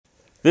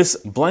This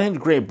bland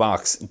gray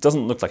box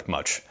doesn't look like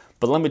much,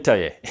 but let me tell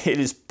you, it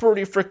is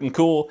pretty freaking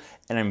cool,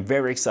 and I'm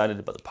very excited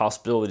about the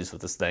possibilities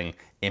with this thing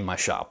in my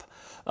shop.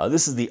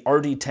 This is the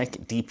Tech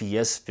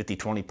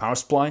DPS5020 power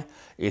supply.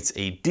 It's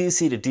a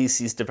DC to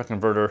DC step-down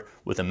converter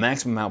with a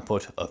maximum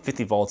output of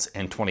 50 volts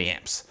and 20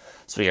 amps.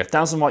 So you got a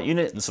 1000 watt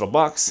unit in this little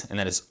box, and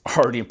that is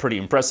already pretty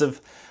impressive.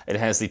 It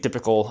has the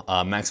typical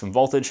maximum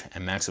voltage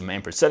and maximum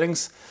amperage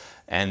settings.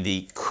 And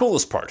the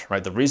coolest part,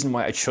 right, the reason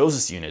why I chose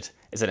this unit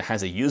is that it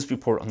has a USB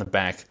port on the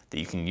back that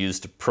you can use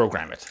to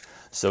program it.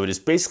 So it is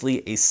basically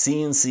a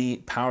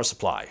CNC power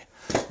supply.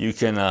 You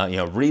can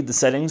read the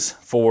settings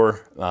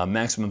for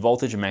maximum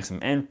voltage and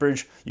maximum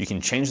amperage. You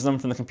can change them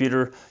from the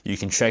computer. You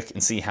can check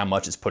and see how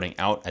much it's putting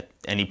out at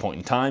any point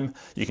in time.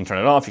 You can turn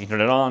it off, you can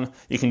turn it on.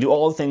 You can do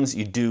all the things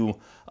you do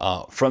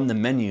from the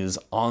menus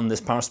on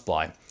this power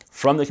supply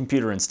from the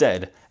computer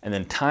instead, and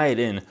then tie it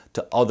in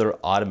to other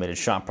automated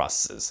shop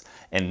processes.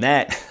 And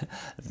that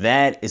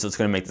is what's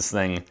going to make this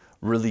thing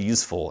really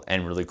useful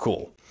and really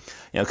cool.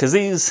 You know, because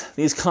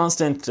these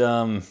constant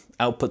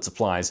output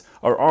supplies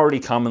are already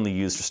commonly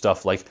used for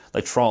stuff like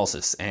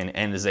electrolysis and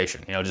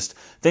anodization. You know, just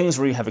things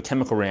where you have a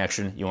chemical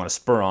reaction you want to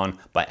spur on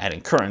by adding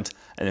current,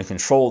 and then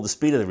control the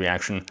speed of the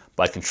reaction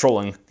by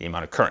controlling the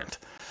amount of current.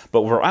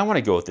 But where I want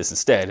to go with this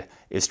instead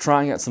is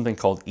trying out something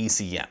called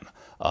ECM.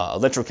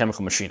 Electrochemical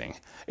machining.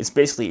 It's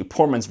basically a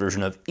poor man's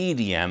version of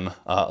EDM,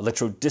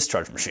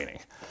 electro-discharge machining.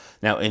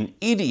 Now in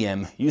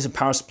EDM, you use a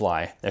power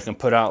supply that can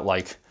put out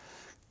like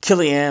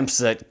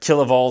killiamps at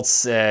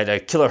kilovolts at a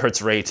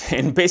kilohertz rate,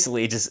 and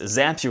basically it just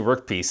zaps your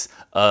workpiece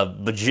a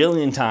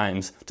bajillion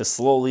times to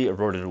slowly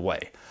erode it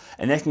away.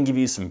 And that can give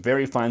you some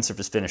very fine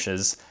surface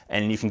finishes,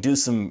 and you can do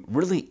some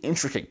really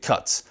intricate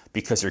cuts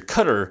because your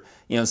cutter,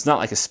 you know, it's not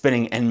like a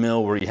spinning end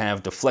mill where you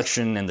have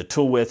deflection and the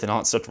tool width and all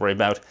that stuff to worry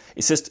about.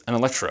 It's just an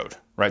electrode,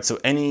 right? So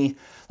any,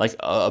 like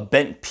a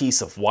bent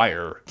piece of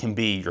wire can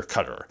be your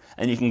cutter,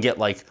 and you can get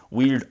like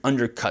weird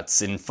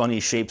undercuts in funny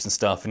shapes and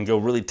stuff and go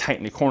really tight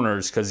into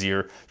corners because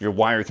your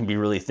wire can be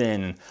really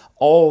thin and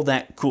all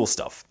that cool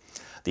stuff.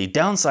 The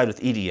downside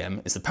with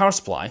EDM is the power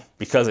supply,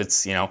 because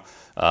it's, you know,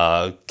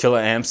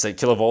 kiloamps at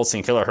kilovolts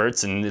and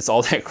kilohertz and it's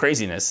all that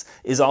craziness,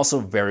 is also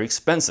very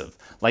expensive,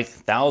 like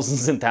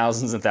thousands and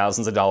thousands and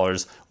thousands of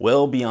dollars,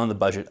 well beyond the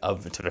budget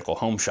of a typical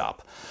home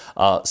shop.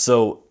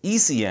 So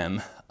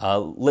ECM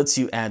lets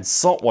you add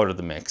salt water to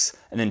the mix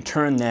and then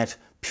turn that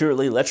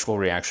purely electrical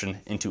reaction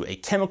into a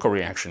chemical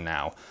reaction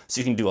now, so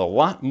you can do a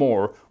lot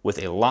more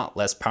with a lot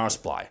less power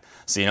supply.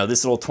 So, you know,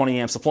 this little 20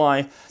 amp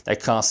supply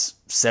that costs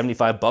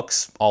 75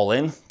 bucks all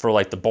in for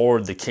like the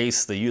board, the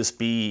case, the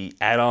USB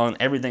add-on,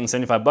 everything,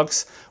 75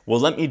 bucks will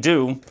let me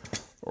do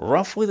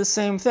roughly the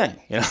same thing.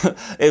 You know,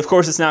 of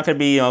course, it's not going to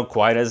be, you know,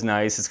 quite as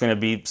nice. It's going to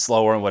be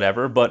slower and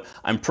whatever, but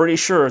I'm pretty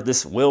sure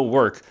this will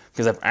work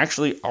because I've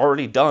actually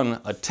already done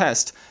a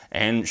test,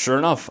 and sure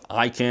enough,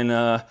 I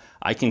can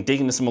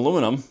dig into some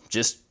aluminum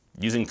just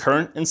using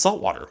current and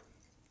salt water.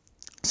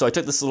 So I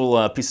took this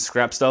little piece of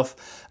scrap stuff,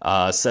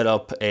 set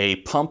up a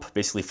pump,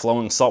 basically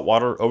flowing salt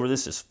water over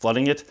this, just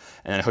flooding it,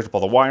 and then I hooked up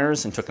all the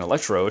wires and took an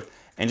electrode,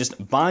 and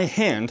just by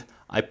hand,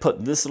 I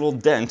put this little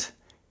dent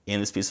in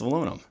this piece of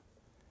aluminum.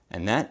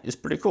 And that is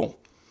pretty cool.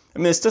 I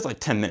mean, it took like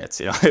 10 minutes,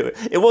 you know.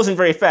 It wasn't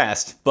very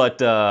fast, but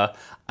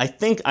I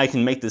think I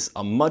can make this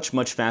a much,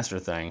 much faster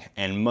thing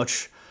and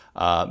much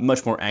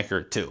more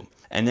accurate too.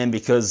 And then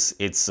because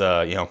it's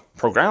you know,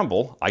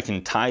 programmable, I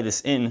can tie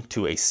this in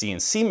to a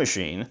CNC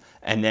machine,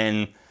 and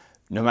then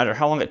no matter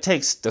how long it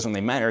takes, doesn't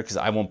really matter because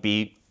I won't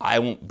be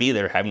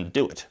there having to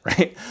do it,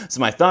 right? So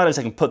my thought is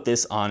I can put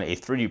this on a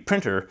 3D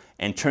printer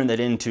and turn that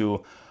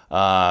into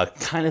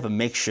kind of a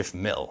makeshift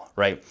mill,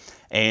 right?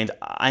 And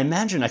I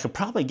imagine I could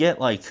probably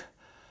get like,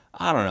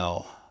 I don't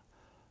know,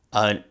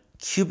 a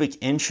cubic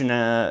inch and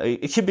a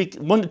cubic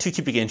 1 to 2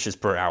 cubic inches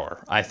per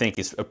hour. I think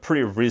is a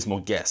pretty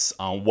reasonable guess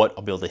on what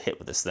I'll be able to hit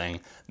with this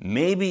thing.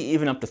 Maybe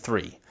even up to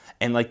 3.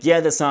 And like, yeah,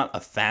 that's not a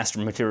fast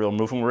material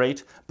moving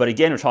rate, but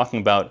again, we're talking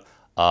about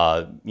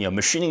you know,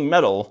 machining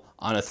metal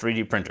on a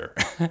 3D printer.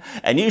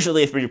 And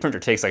usually a 3D printer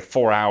takes like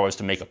 4 hours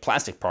to make a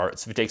plastic part.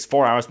 So if it takes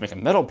 4 hours to make a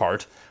metal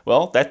part,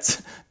 well,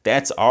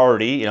 that's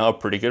already, you know, a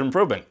pretty good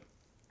improvement.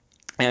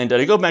 And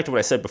to go back to what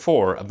I said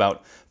before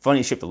about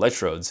funny shaped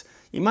electrodes,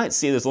 you might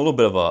see there's a little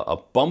bit of a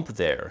bump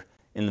there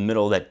in the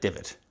middle of that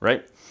divot,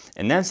 right?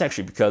 And that's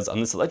actually because on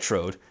this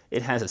electrode,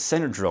 it has a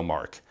center drill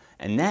mark.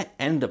 And that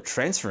ended up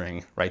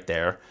transferring right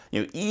there.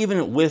 You know,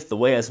 even with the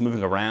way I was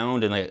moving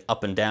around and like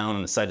up and down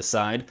and side to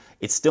side,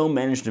 it still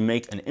managed to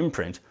make an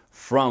imprint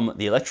from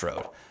the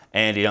electrode.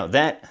 And you know,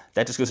 that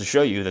just goes to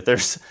show you that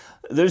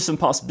there's some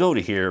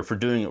possibility here for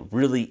doing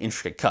really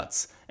intricate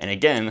cuts. And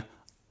again,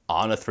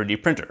 on a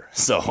 3D printer.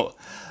 So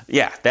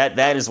yeah,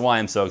 that is why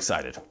I'm so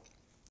excited.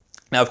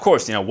 Now, of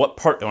course, you know, what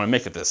part do I want to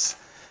make of this?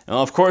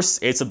 Well, of course,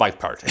 it's a bike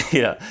part.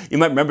 Yeah, you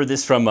might remember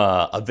this from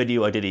a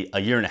video I did a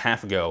 1.5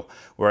 years ago,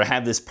 where I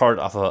had this part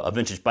off a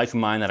vintage bike of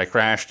mine that I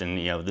crashed, and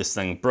you know, this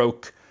thing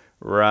broke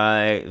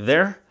right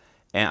there.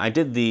 And I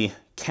did the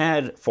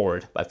CAD for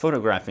it by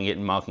photographing it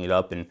and mocking it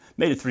up, and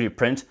made a 3D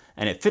print,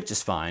 and it fit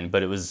just fine.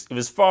 But it was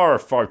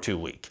far too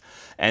weak.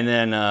 And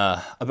then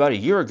about a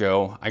year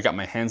ago, I got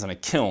my hands on a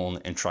kiln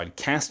and tried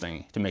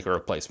casting to make a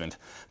replacement.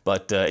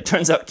 But it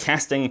turns out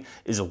casting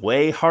is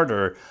way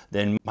harder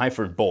than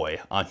Myford Boy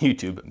on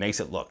YouTube makes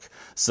it look.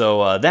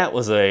 So that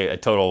was a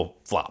total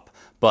flop.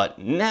 But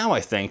now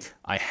I think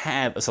I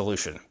have a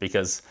solution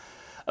because,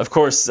 of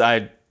course,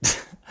 I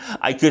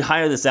could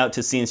hire this out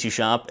to CNC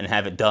shop and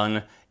have it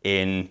done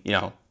in, you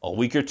know, a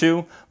week or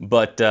two,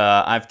 but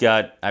I've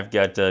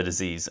got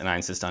disease and I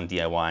insist on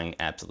DIYing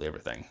absolutely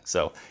everything.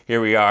 So here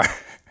we are.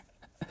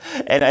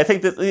 And I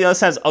think that, you know,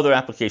 this has other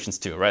applications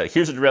too, right? Like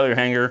here's a derailleur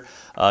hanger.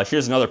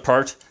 Here's another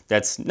part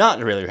that's not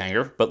a derailleur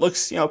hanger, but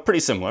looks, you know, pretty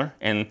similar.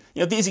 And,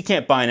 you know, these you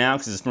can't buy now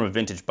because it's from a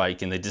vintage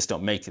bike and they just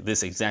don't make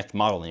this exact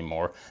model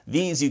anymore.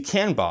 These you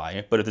can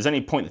buy, but if there's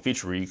any point in the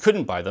future where you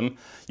couldn't buy them,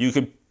 you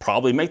could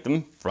probably make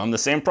them from the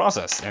same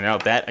process. And now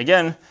that,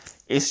 again,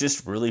 is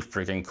just really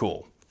freaking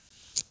cool.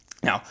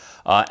 Now,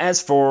 as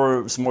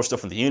for some more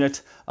stuff in the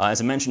unit,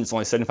 as I mentioned, it's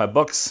only 75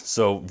 bucks,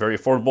 so very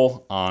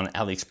affordable on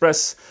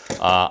AliExpress.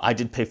 I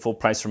did pay full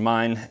price for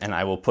mine, and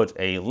I will put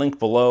a link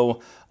below,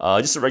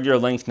 just a regular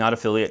link, not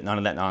affiliate, none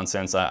of that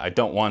nonsense. I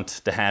don't want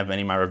to have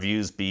any of my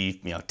reviews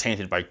be, you know,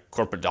 tainted by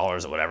corporate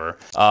dollars or whatever.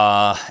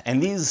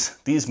 And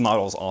these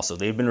models also,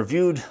 they've been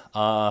reviewed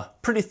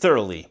pretty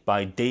thoroughly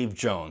by Dave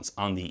Jones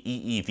on the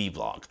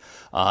EEVBlog.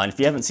 And if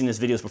you haven't seen his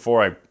videos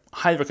before, I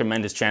highly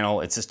recommend his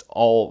channel. It's just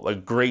all a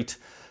great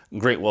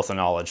wealth of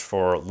knowledge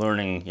for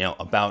learning, you know,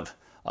 about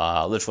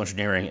electrical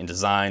engineering and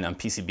design on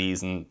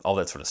PCBs and all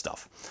that sort of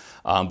stuff.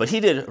 But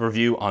he did a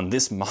review on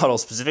this model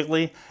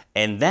specifically,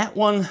 and that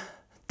one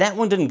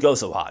didn't go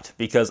so hot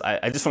because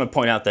I just want to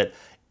point out that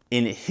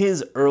in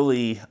his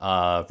early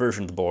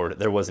version of the board,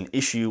 there was an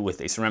issue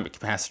with a ceramic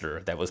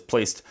capacitor that was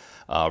placed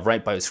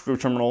right by the screw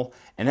terminal,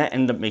 and that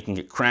ended up making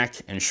it crack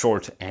and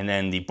short, and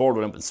then the board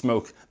went up in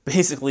smoke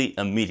basically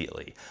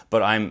immediately.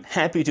 But I'm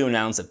happy to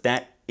announce that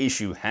that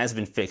issue has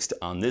been fixed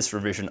on this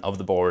revision of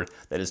the board.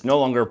 That is no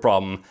longer a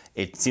problem.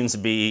 It seems to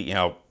be, you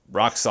know,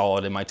 rock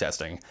solid in my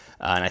testing,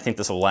 and I think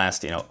this will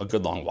last, you know, a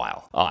good long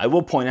while. I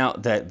will point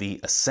out that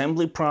the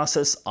assembly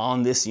process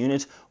on this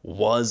unit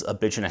was a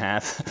bitch and a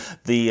half.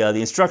 The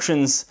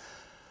instructions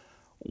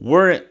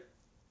weren't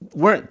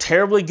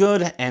terribly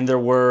good, and there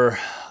were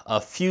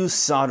a few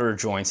solder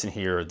joints in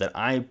here that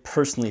I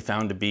personally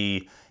found to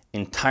be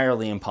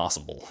entirely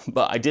impossible.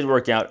 But I did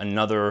work out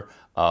another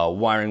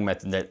wiring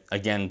method that,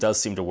 again, does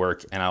seem to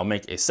work, and I'll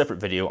make a separate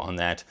video on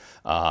that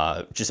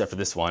just after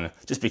this one,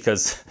 just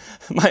because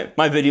my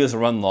videos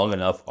run long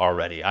enough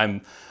already. I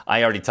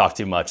already talked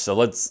too much, so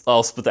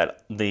I'll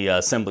split the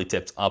assembly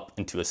tips up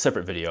into a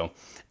separate video.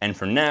 And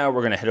for now,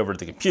 we're going to head over to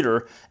the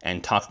computer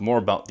and talk more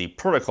about the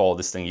protocol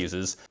this thing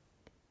uses.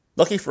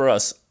 Lucky for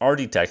us,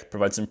 RD Tech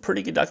provides some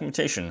pretty good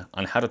documentation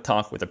on how to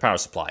talk with a power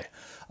supply.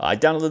 I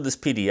downloaded this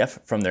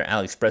PDF from their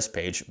AliExpress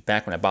page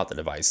back when I bought the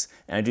device,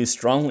 and I do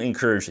strongly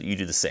encourage that you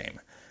do the same.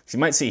 As you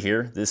might see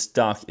here, this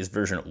dock is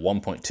version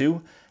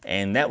 1.2,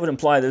 and that would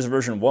imply there's a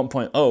version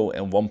 1.0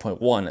 and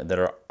 1.1 that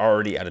are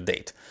already out of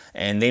date.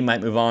 And they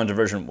might move on to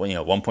version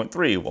 1.3,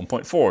 1.4,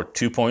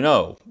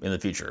 2.0 in the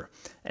future.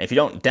 And if you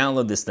don't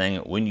download this thing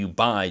when you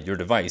buy your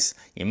device,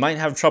 you might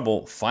have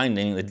trouble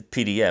finding the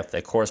PDF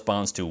that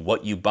corresponds to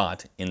what you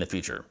bought in the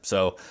future.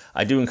 So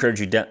I do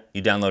encourage you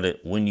download it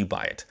when you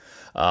buy it.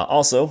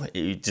 Also,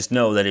 you just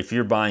know that if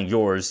you're buying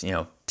yours,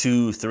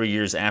 2-3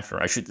 years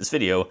after I shoot this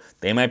video,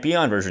 they might be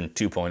on version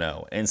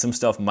 2.0, and some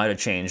stuff might have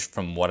changed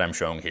from what I'm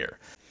showing here.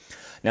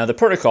 Now, the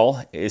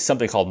protocol is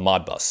something called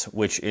Modbus,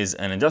 which is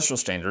an industrial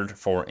standard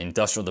for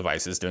industrial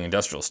devices doing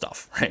industrial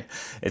stuff, right?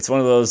 It's one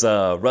of those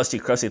rusty,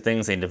 crusty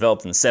things they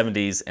developed in the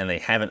 70s, and they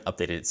haven't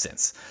updated it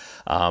since.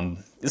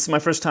 This is my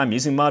first time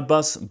using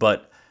Modbus,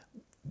 but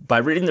by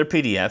reading their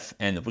PDF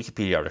and the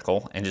Wikipedia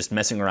article and just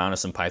messing around with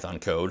some Python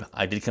code,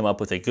 I did come up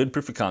with a good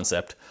proof of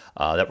concept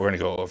that we're going to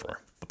go over.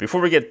 But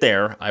before we get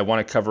there, I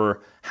want to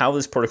cover how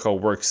this protocol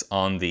works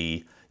on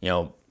the,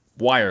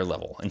 wire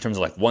level in terms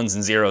of like ones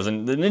and zeros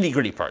and the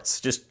nitty-gritty parts.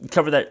 Just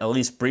cover that at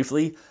least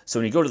briefly, so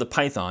when you go to the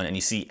Python and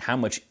you see how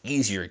much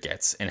easier it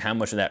gets and how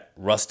much of that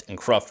rust and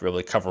cruft we're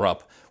able to cover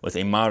up with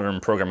a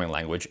modern programming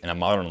language and a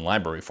modern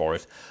library for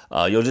it,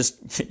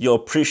 you'll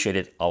appreciate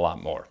it a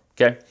lot more,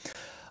 okay?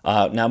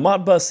 Now,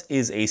 Modbus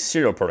is a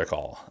serial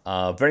protocol,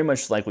 very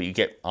much like what you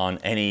get on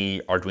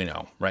any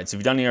Arduino, right? So if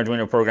you've done any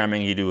Arduino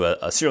programming, you do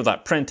a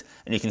serial.print,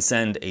 and you can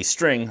send a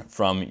string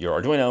from your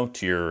Arduino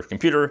to your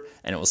computer,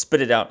 and it will spit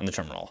it out in the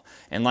terminal.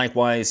 And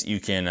likewise, you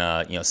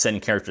can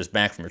send characters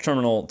back from your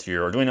terminal to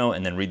your Arduino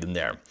and then read them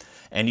there.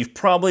 And you've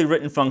probably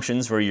written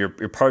functions where you're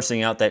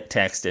parsing out that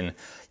text, and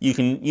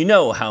you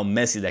know how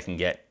messy that can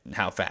get and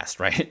how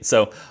fast, right?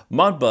 So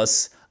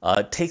Modbus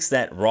takes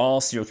that raw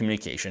serial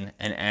communication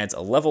and adds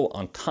a level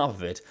on top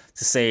of it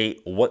to say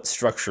what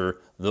structure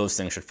those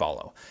things should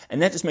follow.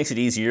 And that just makes it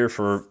easier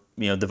for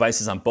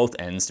devices on both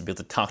ends to be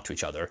able to talk to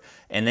each other.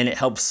 And then it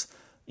helps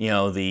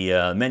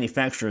the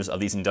manufacturers of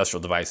these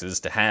industrial devices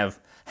to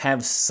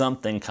have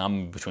something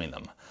common between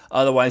them.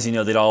 Otherwise,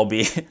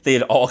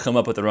 they'd all come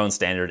up with their own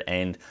standard,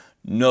 and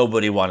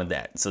Nobody wanted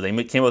that. So they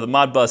came up with a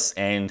Modbus,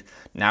 and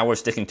now we're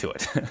sticking to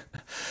it.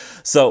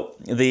 So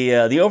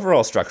the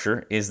overall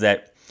structure is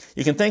that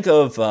you can think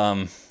of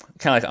kind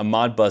of like a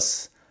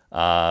Modbus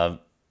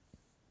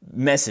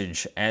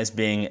message as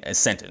being a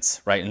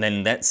sentence, right? And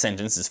then that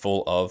sentence is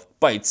full of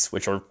bytes,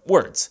 which are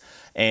words.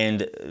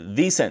 And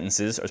these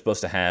sentences are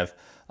supposed to have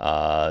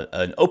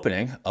an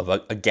opening of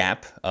a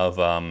gap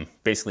of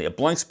basically a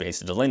blank space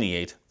to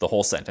delineate the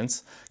whole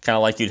sentence, kind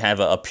of like you'd have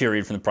a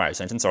period from the prior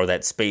sentence, or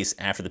that space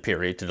after the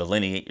period to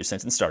delineate your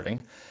sentence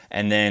starting,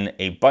 and then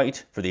a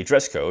byte for the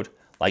address code,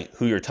 like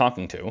who you're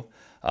talking to,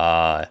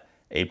 a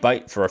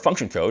byte for a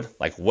function code,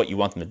 like what you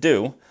want them to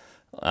do,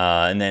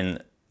 and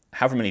then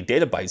however many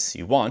data bytes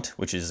you want,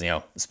 which is,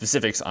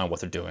 specifics on what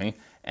they're doing,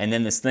 and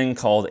then this thing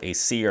called a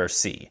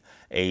CRC,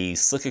 a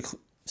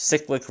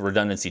cyclic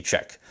redundancy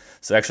check.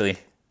 So actually,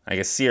 I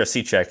guess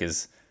CRC check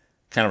is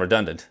kind of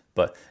redundant,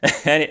 but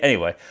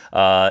anyway,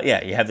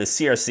 yeah, you have the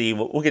CRC.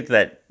 We'll get to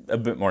that a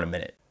bit more in a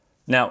minute.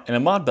 Now, in a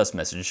Modbus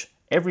message,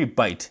 every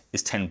byte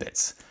is 10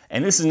 bits.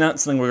 And this is not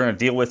something we're going to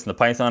deal with in the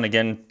Python.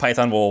 Again,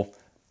 Python will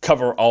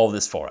cover all of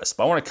this for us,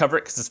 but I want to cover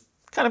it because it's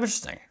kind of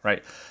interesting,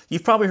 right?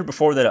 You've probably heard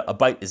before that a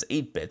byte is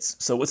 8 bits,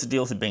 so what's the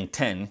deal with it being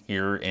 10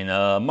 here in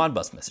a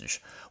Modbus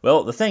message?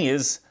 Well, the thing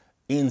is,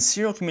 in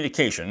serial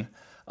communication,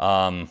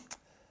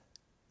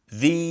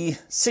 the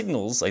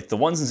signals, like the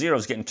ones and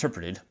zeros, get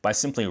interpreted by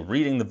simply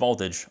reading the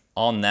voltage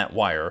on that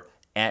wire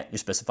at your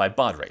specified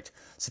baud rate.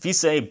 So if you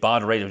say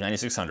baud rate of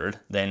 9600,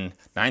 then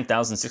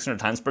 9600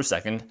 times per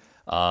second,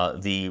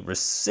 the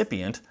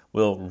recipient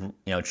will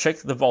check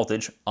the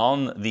voltage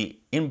on the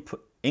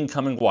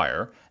incoming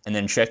wire and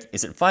then check,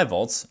 is it 5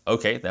 volts?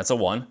 Okay, that's a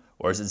 1.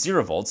 Or is it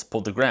 0 volts?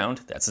 Pulled to ground,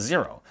 that's a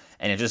 0.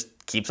 And it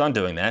just keeps on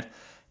doing that.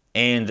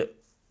 And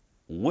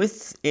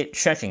with it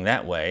checking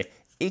that way,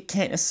 it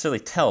can't necessarily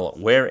tell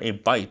where a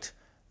byte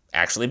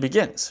actually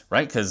begins,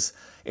 right? Because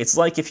it's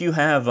like if you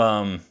have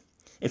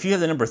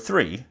the number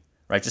 3,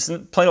 right?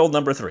 Just plain old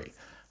number 3.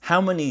 How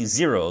many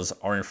zeros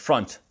are in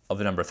front of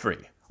the number 3?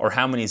 Or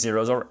how many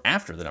zeros are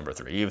after the number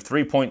 3? You have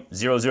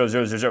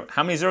 3.00000.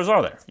 How many zeros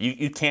are there?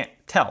 You can't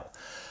tell.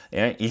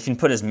 You can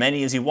put as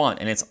many as you want,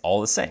 and it's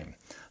all the same.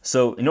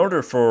 So in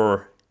order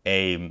for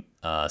a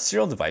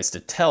serial device to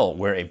tell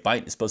where a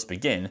byte is supposed to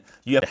begin,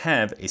 you have to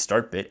have a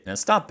start bit and a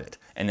stop bit,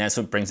 and that's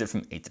what brings it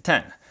from 8 to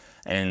 10.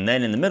 And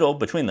then in the middle,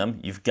 between them,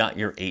 you've got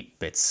your 8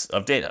 bits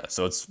of data.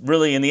 So it's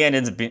really, in the end,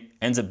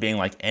 ends up being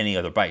like any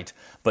other byte,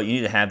 but you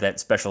need to have that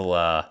special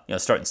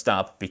start and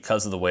stop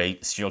because of the way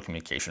serial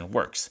communication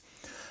works.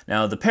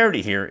 Now, the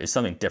parity here is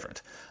something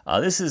different.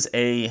 This is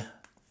a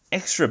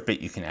extra bit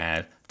you can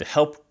add to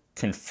help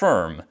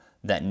confirm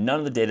that none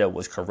of the data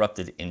was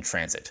corrupted in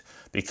transit.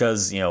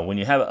 Because, when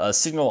you have a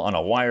signal on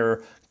a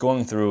wire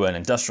going through an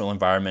industrial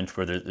environment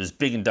where there's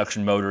big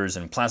induction motors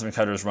and plasma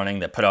cutters running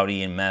that put out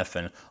EMF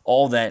and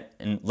all that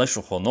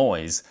electrical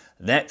noise,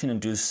 that can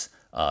induce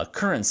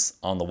currents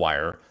on the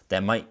wire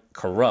that might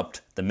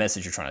corrupt the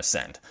message you're trying to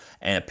send.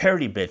 And a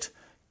parity bit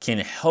can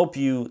help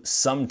you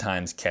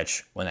sometimes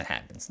catch when that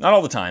happens. Not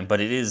all the time, but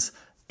it is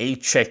a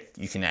check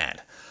you can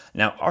add.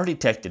 Now,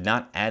 Tech did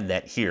not add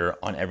that here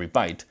on every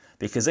byte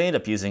because they end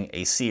up using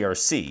a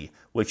CRC,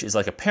 which is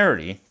like a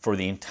parity for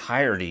the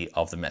entirety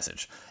of the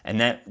message. And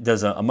that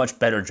does a much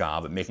better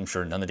job at making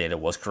sure none of the data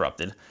was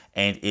corrupted.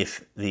 And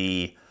if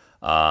the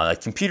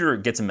computer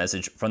gets a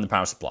message from the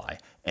power supply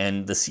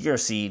and the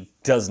CRC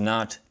does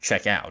not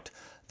check out,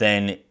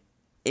 then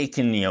it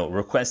can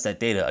request that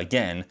data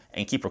again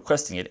and keep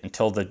requesting it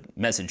until the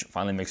message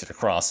finally makes it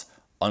across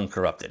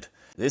uncorrupted.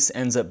 This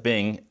ends up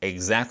being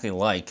exactly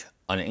like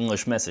an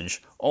English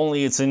message,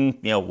 only it's in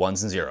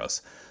ones and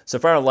zeros. So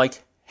if I were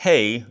like,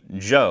 hey,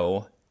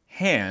 Joe,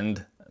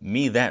 hand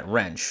me that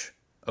wrench,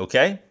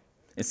 okay?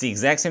 It's the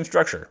exact same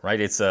structure, right?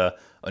 It's an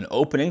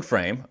opening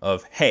frame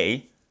of,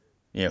 hey,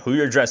 who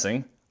you're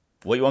addressing,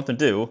 what you want them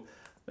to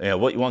do,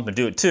 what you want them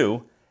to do it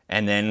to,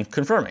 and then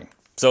confirming.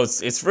 So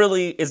it's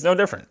no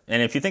different.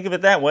 And if you think of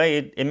it that way,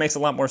 it makes a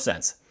lot more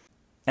sense.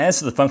 As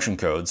to the function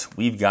codes,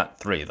 we've got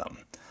 3 of them.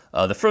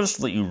 The first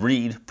will let you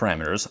read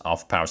parameters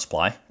off the power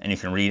supply, and you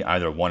can read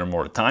either one or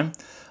more at a time.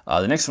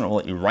 The next one will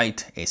let you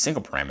write a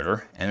single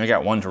parameter, and we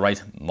got one to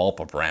write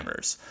multiple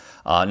parameters.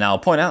 Now I'll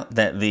point out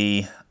that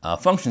the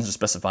functions are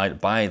specified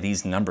by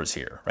these numbers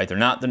here, right? They're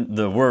not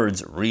the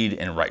words read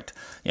and write.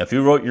 If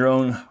you wrote your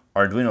own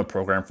Arduino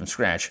program from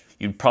scratch,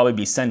 you'd probably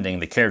be sending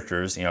the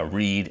characters,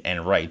 read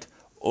and write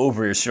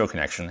over your serial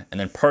connection and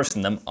then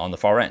parsing them on the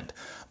far end.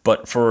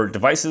 But for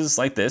devices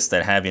like this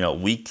that have,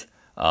 weak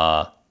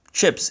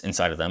chips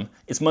inside of them,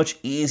 it's much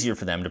easier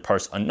for them to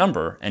parse a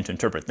number and to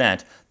interpret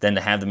that than to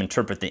have them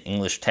interpret the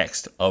English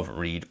text of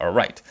read or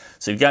write.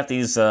 So you've got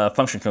these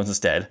function codes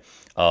instead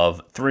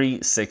of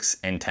 3, 6,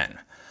 and 10.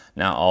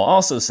 Now I'll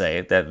also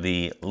say that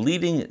the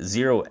leading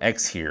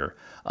 0x here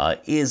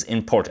is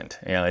important.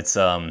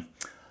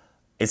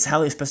 It's how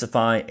they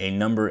specify a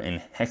number in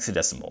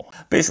hexadecimal.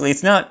 Basically,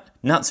 it's not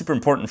super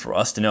important for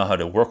us to know how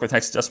to work with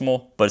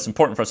hexadecimal, but it's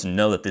important for us to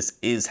know that this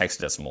is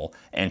hexadecimal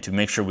and to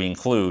make sure we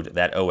include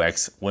that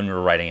 0x when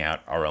we're writing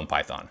out our own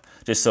Python.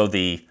 Just so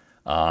the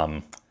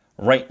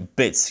write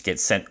bits get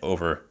sent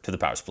over to the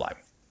power supply.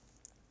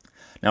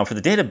 Now for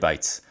the data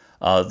bytes,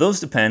 those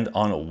depend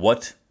on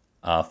what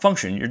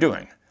function you're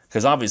doing.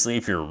 Because obviously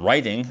if you're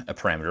writing a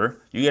parameter,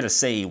 you got to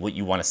say what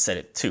you want to set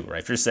it to,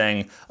 right? If you're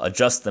saying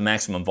adjust the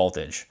maximum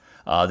voltage,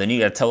 then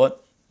you got to tell it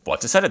what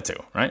to set it to,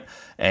 right?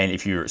 And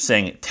if you're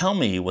saying tell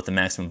me what the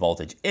maximum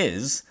voltage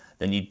is,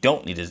 then you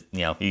don't need to,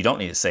 you don't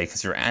need to say,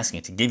 because you're asking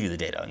it to give you the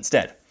data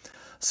instead.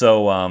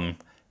 So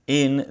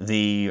in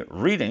the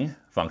reading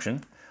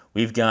function,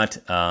 we've got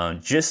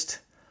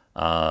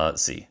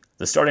let's see,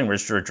 the starting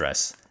register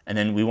address, and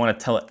then we want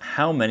to tell it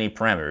how many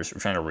parameters we're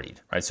trying to read,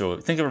 right? So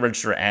think of a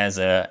register as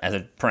a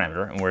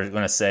parameter, and we're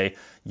going to say,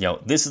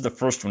 this is the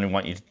first one we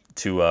want you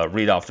to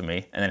read off to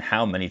me, and then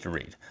how many to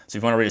read. So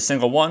if you want to read a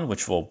single one,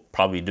 which we'll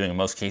probably be doing in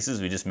most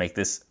cases, we just make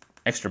this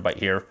extra byte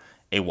here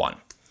a 1.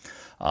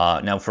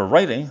 Now for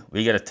writing,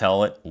 we got to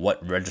tell it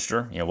what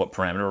register, what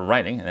parameter we're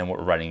writing, and then what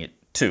we're writing it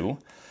to.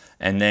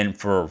 And then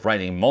for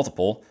writing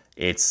multiple,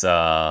 it's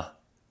the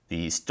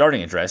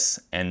starting address,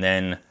 and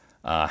then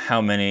how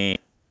many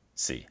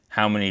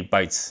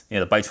bytes,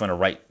 the bytes we want to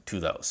write to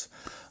those.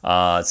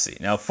 Let's see.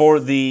 Now for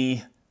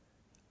the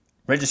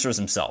registers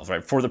themselves,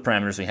 right, for the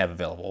parameters we have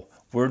available,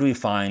 where do we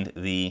find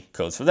the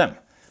codes for them?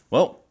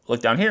 Well,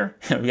 look down here.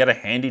 We got a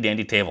handy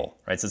dandy table,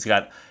 right? So it's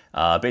got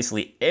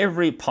basically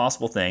every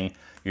possible thing: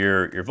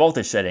 your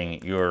voltage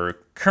setting, your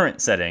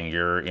current setting,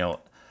 your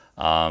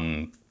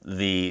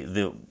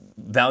the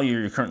value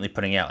you're currently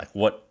putting out, like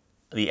what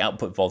the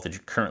output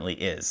voltage currently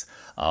is,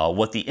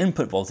 what the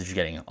input voltage you're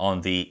getting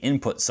on the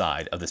input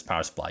side of this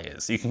power supply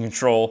is. So you can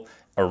control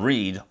or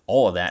read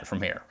all of that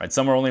from here, right?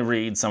 Some are only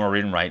read, some are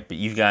read and write, but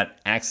you've got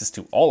access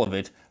to all of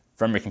it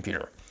from your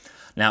computer.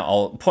 Now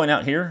I'll point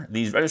out here,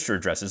 these register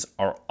addresses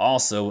are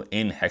also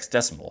in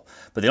hexadecimal,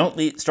 but they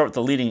don't start with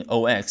the leading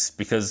 0x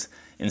because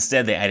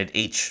instead they added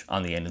H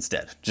on the end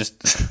instead.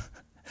 Just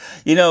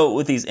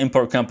with these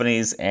import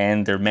companies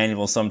and their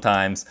manuals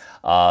sometimes,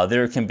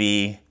 there can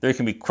be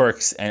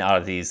quirks and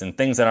oddities and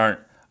things that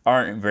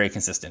aren't very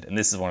consistent, and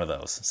this is one of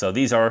those. So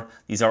these are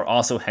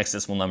also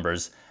hexadecimal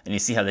numbers, and you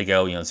see how they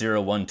go,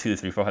 0, 1, 2,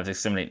 3, 4, 5, 6,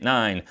 7, 8,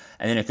 9,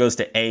 and then it goes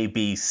to A,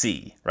 B,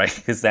 C, right?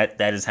 Because that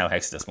is how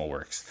hexadecimal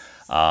works.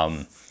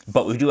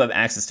 But we do have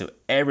access to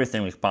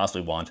everything we could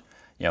possibly want,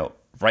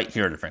 right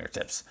here at our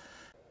fingertips.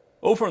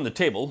 Over on the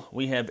table,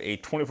 we have a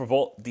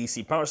 24-volt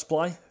DC power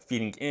supply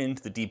feeding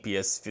into the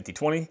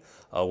DPS5020.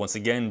 Once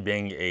again,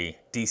 being a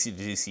DC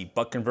to DC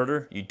buck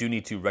converter, you do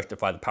need to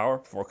rectify the power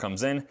before it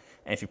comes in.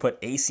 And if you put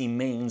AC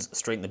mains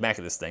straight in the back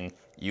of this thing,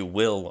 you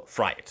will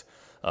fry it.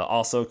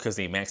 Also, because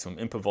the maximum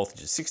input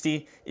voltage is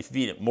 60, if you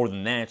feed it more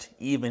than that,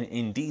 even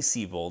in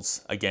DC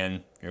volts,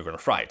 again, you're going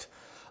to fry it.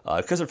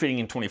 Because we're feeding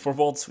in 24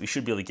 volts, we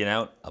should be able to get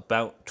out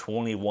about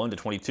 21 to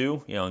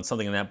 22, and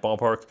something in that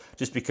ballpark,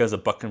 just because a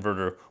buck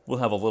converter will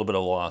have a little bit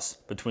of loss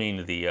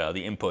between the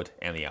input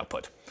and the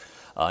output.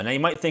 Now you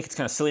might think it's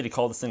kind of silly to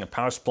call this thing a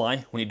power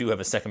supply when you do have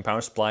a second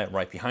power supply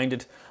right behind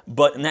it,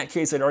 but in that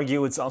case I'd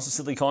argue it's also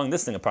silly calling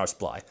this thing a power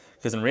supply,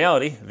 because in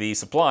reality the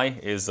supply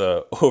is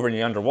over in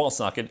the under wall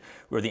socket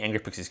where the Angry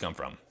Pixies come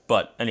from.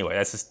 But anyway,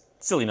 that's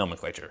just silly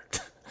nomenclature.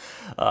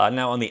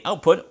 Now on the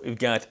output, we've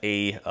got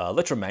a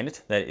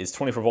electromagnet that is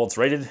 24 volts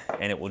rated,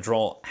 and it will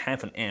draw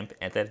half an amp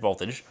at that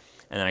voltage.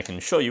 And then I can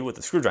show you with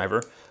the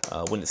screwdriver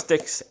when it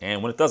sticks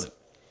and when it doesn't.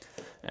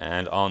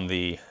 And on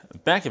the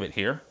back of it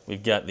here,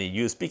 we've got the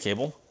USB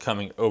cable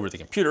coming over the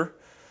computer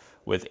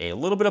with a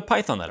little bit of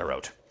Python that I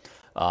wrote.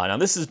 Now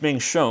this is being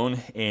shown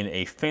in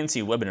a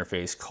fancy web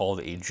interface called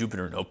a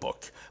Jupyter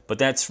Notebook,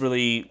 but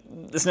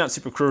it's not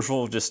super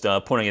crucial, just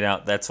pointing it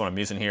out. That's what I'm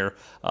using here,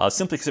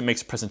 simply because it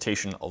makes the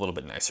presentation a little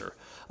bit nicer.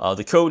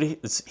 The code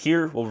that's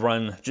here will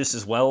run just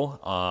as well,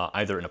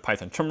 either in a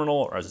Python terminal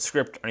or as a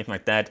script or anything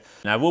like that.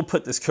 Now I will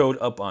put this code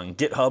up on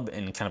GitHub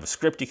in kind of a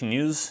script you can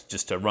use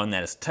just to run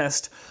that as a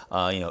test,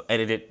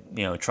 edit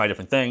it, try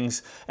different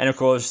things, and of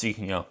course you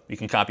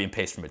can copy and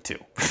paste from it too,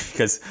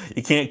 because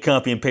you can't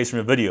copy and paste from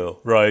a video,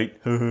 right?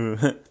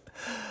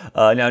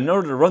 Now, in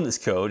order to run this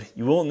code,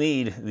 you will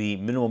need the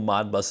minimal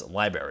Modbus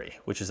library,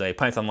 which is a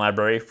Python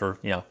library for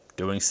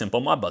doing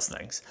simple Modbus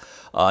things.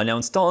 Now,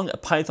 installing a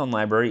Python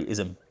library is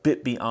a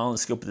bit beyond the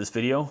scope of this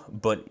video,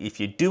 but if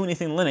you do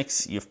anything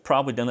Linux, you've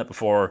probably done that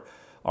before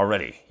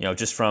already.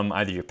 Just from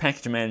either your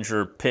package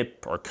manager,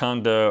 pip, or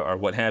conda, or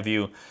what have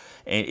you.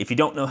 And if you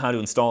don't know how to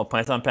install a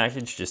Python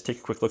package, just take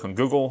a quick look on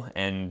Google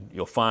and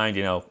you'll find,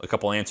 a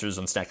couple answers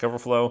on Stack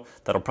Overflow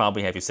that'll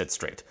probably have you set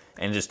straight.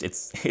 And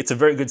it's a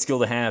very good skill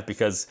to have,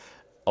 because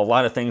a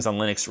lot of things on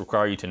Linux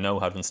require you to know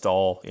how to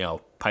install,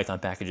 Python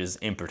packages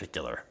in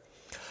particular.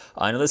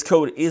 Now this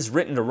code is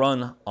written to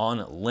run on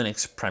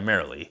Linux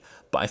primarily,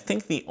 but I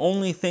think the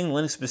only thing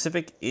Linux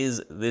specific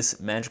is this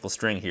magical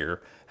string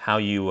here, how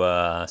you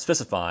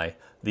specify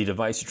the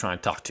device you're trying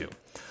to talk to.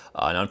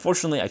 Now,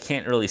 unfortunately, I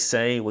can't really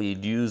say what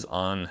you'd use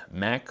on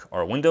Mac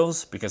or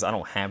Windows, because I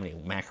don't have any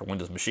Mac or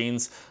Windows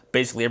machines.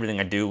 Basically,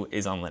 everything I do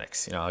is on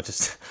Linux.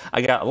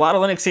 I got a lot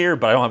of Linux here,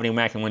 but I don't have any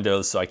Mac and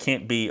Windows, so I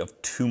can't be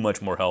of too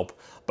much more help.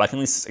 But I can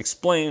at least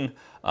explain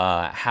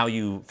how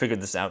you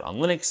figured this out on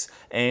Linux,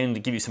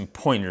 and give you some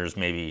pointers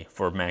maybe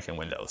for Mac and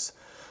Windows.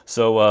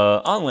 So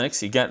on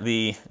Linux, you got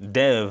the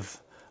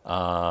dev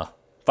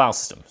file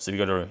system. So if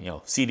you go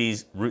to cd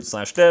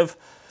root/dev,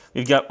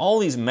 we've got all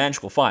these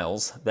magical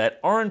files that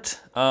aren't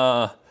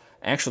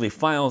actually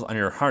files on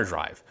your hard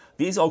drive.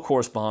 These all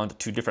correspond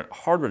to different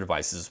hardware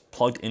devices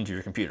plugged into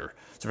your computer.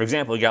 So for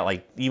example, you got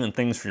like even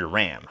things for your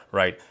RAM,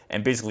 right?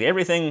 And basically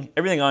everything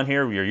on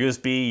here, your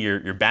USB,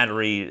 your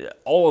battery,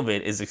 all of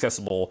it is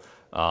accessible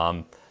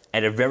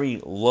at a very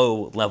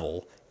low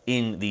level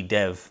in the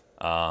dev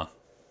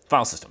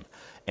file system.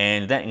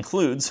 And that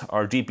includes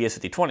our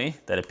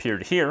DPS5020 that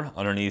appeared here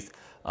underneath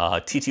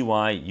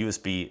TTY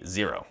USB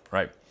 0,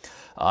 right?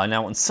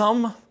 Now in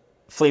some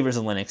flavors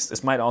of Linux,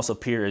 this might also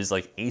appear as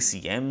like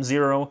ACM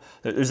 0.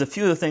 There's a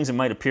few other things it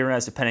might appear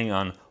as depending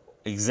on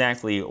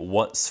exactly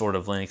what sort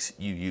of Linux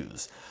you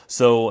use.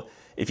 So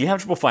if you have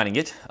trouble finding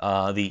it,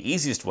 the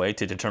easiest way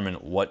to determine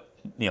what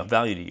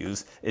value to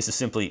use is to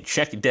simply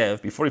check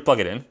dev before you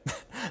plug it in,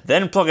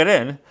 then plug it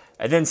in,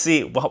 and then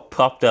see what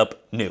popped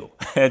up new.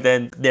 And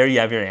then there you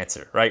have your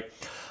answer, right?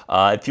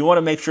 If you want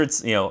to make sure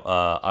it's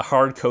a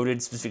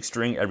hard-coded specific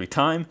string every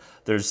time,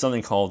 there's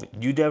something called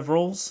UDEV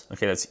rules.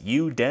 Okay, that's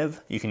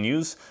UDEV you can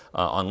use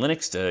on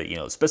Linux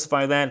to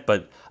specify that.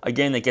 But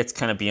again, that gets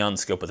kind of beyond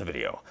the scope of the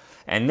video,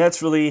 and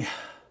that's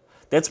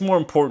more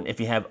important if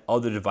you have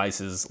other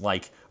devices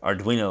like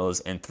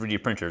Arduinos and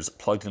 3D printers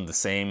plugged into the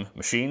same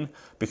machine,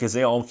 because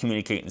they all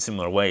communicate in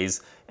similar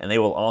ways, and they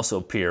will also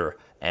appear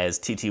as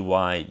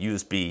TTY,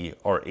 USB,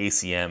 or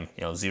ACM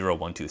 0,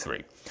 1, 2,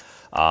 3.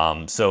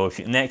 So if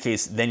in that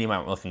case, then you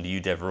might look into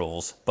UDEV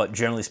rules, but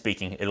generally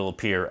speaking, it'll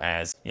appear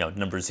as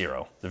number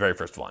 0, the very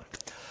first one.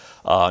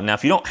 Now,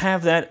 if you don't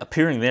have that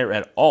appearing there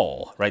at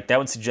all, right, that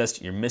would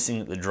suggest you're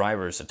missing the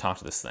drivers to talk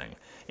to this thing.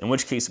 In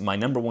which case, my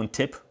number 1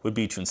 tip would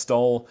be to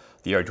install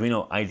the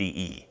Arduino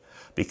IDE,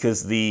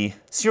 because the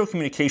serial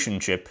communication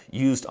chip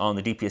used on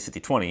the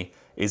DPS5020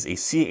 is a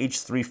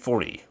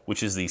CH340,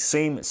 which is the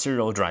same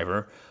serial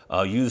driver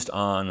used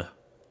on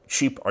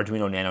cheap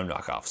Arduino Nano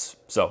knockoffs.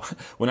 So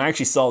when I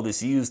actually saw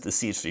this use the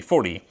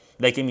CH340,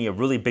 that gave me a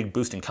really big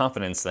boost in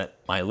confidence that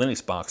my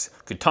Linux box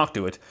could talk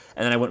to it,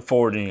 and then I went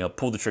forward and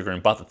pulled the trigger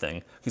and bought the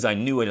thing, because I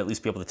knew I'd at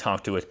least be able to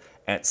talk to it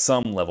at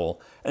some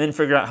level, and then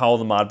figure out how all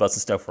the Modbus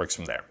and stuff works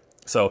from there.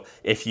 So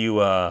if you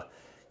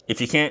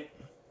can't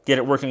get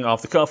it working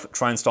off the cuff,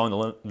 try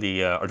installing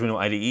the Arduino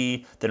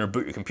IDE, then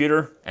reboot your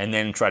computer, and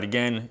then try it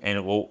again, and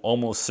it will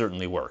almost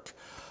certainly work.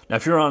 Now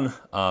if you're on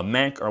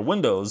Mac or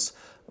Windows,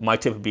 my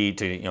tip would be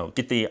to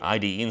get the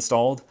IDE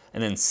installed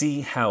and then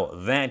see how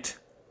that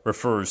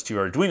refers to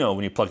your Arduino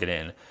when you plug it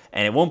in.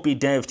 And it won't be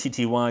dev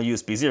TTY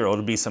USB 0,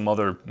 it'll be some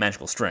other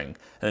magical string. And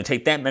then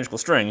take that magical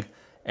string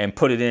and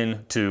put it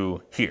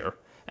into here,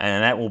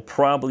 and that will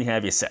probably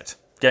have you set,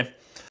 okay?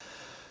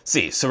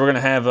 So we're gonna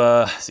have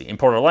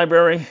import our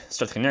library,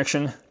 start the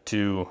connection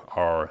to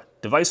our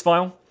device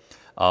file.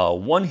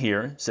 One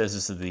here says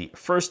this is the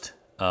first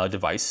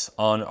device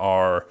on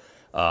our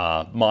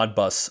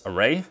Modbus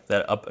array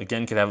that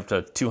again could have up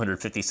to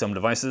 250 some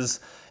devices,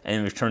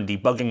 and we've turned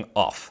debugging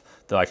off,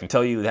 though I can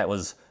tell you that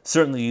was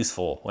certainly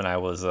useful when I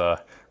was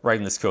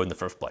writing this code in the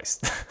first place.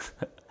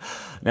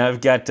 Now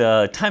I've got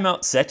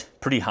timeout set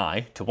pretty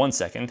high to 1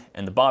 second,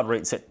 and the baud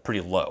rate set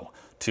pretty low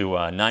to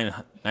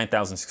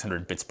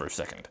 9,600 bits per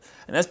second,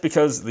 and that's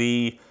because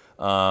the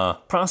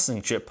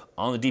processing chip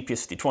on the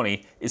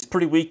DPS5020 is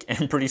pretty weak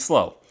and pretty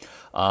slow.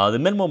 The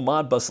minimum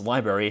Modbus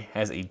library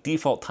has a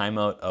default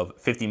timeout of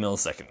 50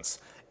 milliseconds,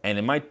 and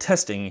in my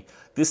testing,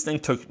 this thing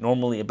took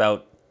normally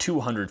about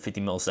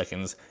 250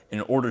 milliseconds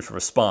in order to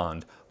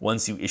respond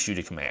once you issued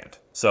a command.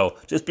 So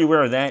just be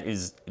aware of that. It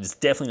is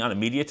definitely not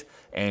immediate,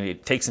 and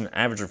it takes an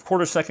average of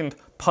quarter second,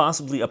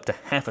 possibly up to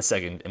half a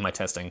second in my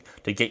testing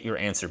to get your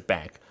answer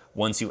back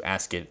once you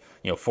ask it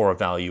for a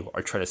value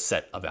or try to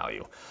set a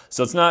value.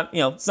 So it's not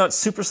it's not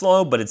super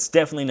slow, but it's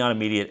definitely not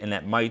immediate, and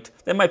that might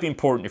be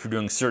important if you're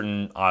doing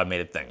certain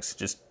automated things.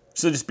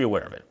 Just be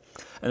aware of it.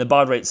 And the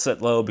baud rate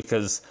set low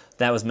because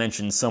that was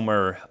mentioned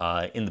somewhere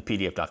in the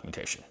PDF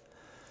documentation.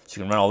 So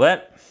you can run all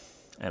that,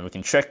 and we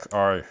can check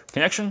our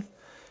connection,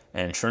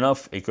 and sure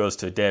enough, it goes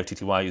to dev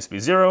TTY USB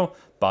 0,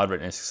 baud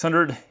rate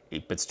 9600,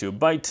 8 bits to a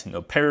byte,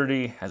 no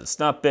parity, has a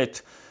stop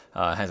bit,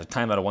 has a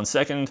timeout of 1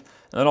 second,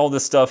 and then all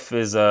this stuff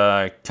is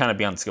kind of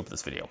beyond the scope of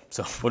this video,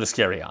 so we'll just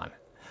carry on.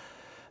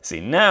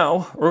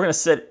 Now we're going to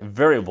set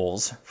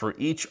variables for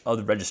each of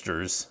the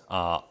registers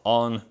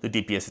on the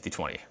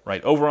DPS5020.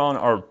 Right over on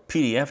our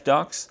PDF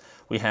docs,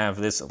 we have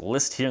this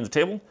list here in the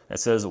table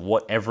that says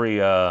what every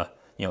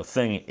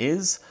thing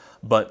is,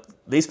 but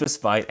they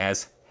specify it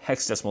as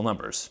hexadecimal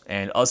numbers.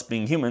 And us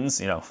being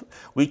humans,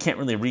 we can't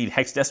really read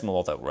hexadecimal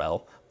all that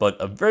well, but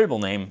a variable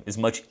name is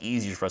much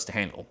easier for us to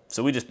handle.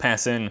 So we just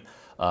pass in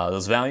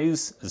those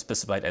values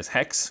specified as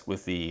hex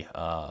with the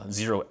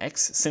 0x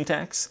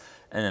syntax,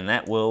 and then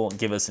that will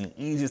give us an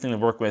easier thing to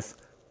work with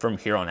from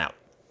here on out.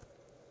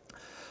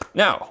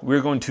 Now,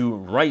 we're going to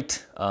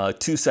write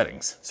 2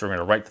 settings. So we're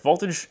going to write the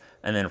voltage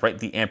and then write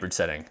the amperage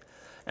setting.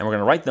 And we're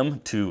going to write them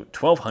to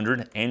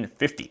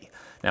 1250.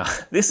 Now,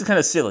 this is kind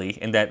of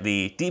silly in that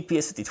the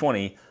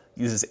DPS5020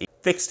 uses a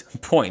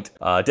fixed point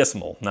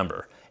decimal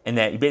number, and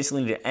that you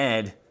basically need to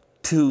add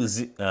 2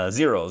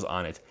 zeros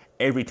on it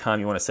every time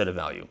you want to set a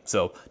value.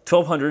 So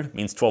 1200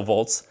 means 12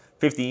 volts,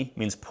 50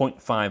 means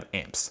 0.5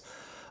 amps.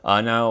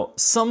 Now,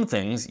 some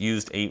things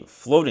used a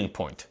floating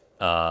point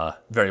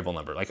variable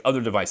number, like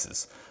other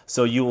devices.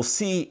 So you will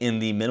see in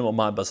the minimal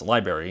Modbus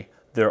library,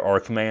 there are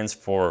commands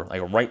for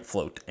like a write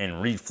float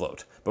and read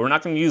float, but we're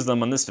not going to use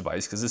them on this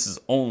device because this is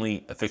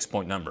only a fixed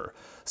point number.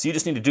 So you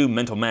just need to do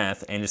mental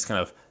math and just kind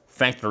of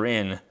factor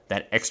in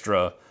that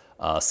extra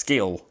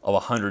scale of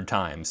 100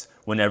 times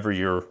whenever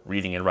you're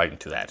reading and writing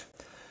to that.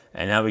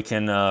 And now we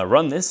can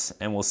run this,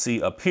 and we'll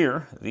see up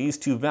here, these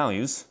two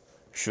values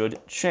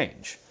should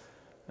change.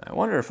 I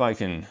wonder if I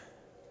can,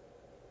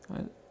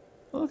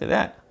 look at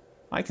that.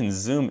 I can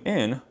zoom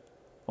in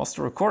while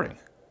still recording.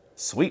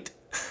 Sweet.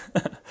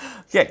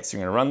 Okay, so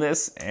you're gonna run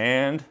this,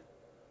 and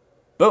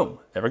boom,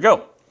 there we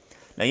go.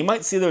 Now you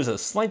might see there's a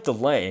slight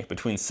delay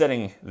between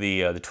setting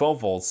the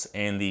 12 volts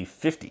and the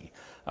 50,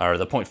 or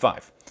the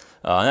 0.5.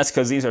 And that's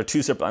because these are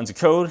two separate lines of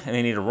code, and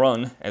they need to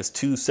run as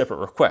two separate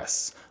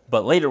requests.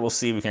 But later we'll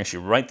see we can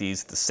actually write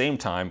these at the same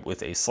time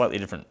with a slightly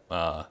different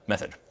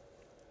method.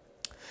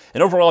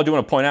 And overall, I do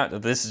want to point out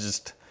that this is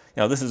just,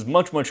 this is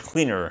much, much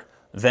cleaner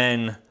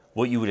than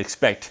what you would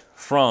expect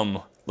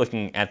from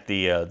looking at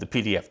the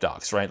PDF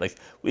docs, right? Like,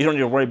 we don't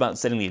need to worry about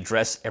setting the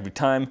address every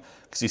time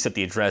because we set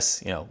the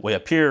address, way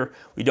up here.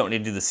 We don't need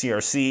to do the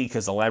CRC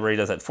because the library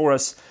does that for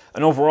us.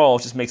 And overall,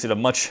 it just makes it a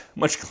much,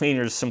 much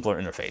cleaner,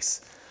 simpler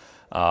interface.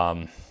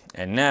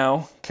 And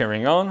now,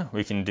 carrying on,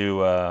 we can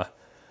do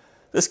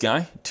this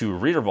guy to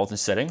reader voltage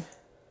setting,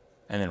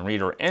 and then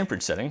reader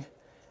amperage setting,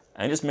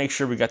 and just make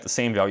sure we got the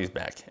same values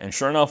back. And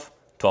sure enough,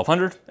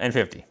 1200 and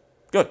 50.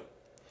 Good.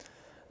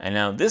 And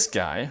now this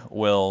guy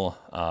will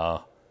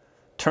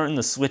turn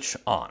the switch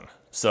on.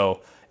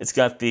 So it's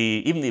got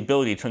even the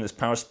ability to turn this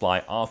power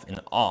supply off and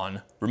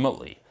on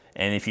remotely.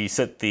 And if you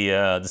set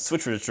the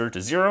switch register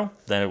to 0,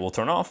 then it will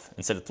turn off,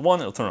 and set it to 1,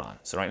 it'll turn on.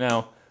 So right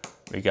now,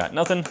 we got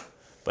nothing.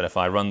 But if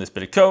I run this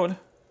bit of code,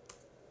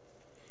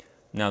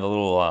 now the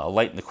little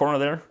light in the corner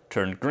there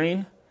turned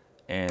green,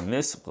 and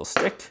this will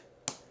stick.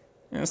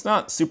 And it's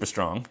not super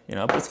strong,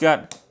 but it's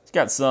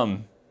got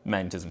some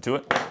magnetism to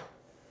it.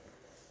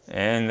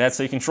 And that's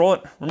how you control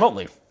it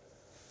remotely.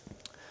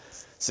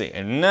 See,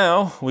 and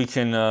now we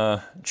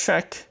can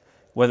check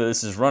whether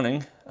this is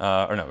running,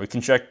 or no, we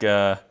can check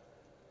our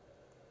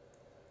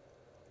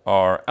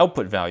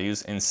output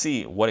values and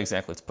see what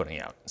exactly it's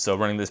putting out. So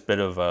running this bit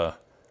of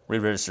read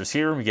registers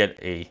here, we get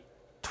a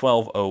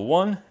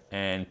 1201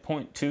 and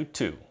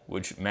 0.22,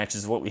 which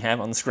matches what we have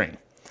on the screen.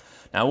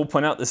 Now we'll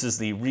point out this is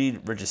the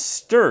read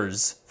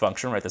registers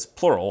function, right? That's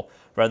plural,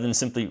 rather than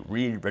simply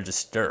read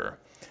register.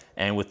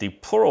 And with the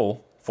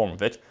plural form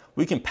of it,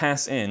 we can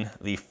pass in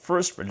the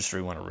first register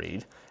we want to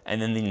read,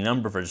 and then the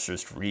number of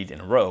registers to read in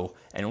a row,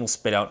 and it will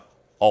spit out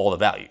all the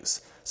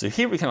values. So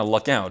here we kind of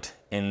luck out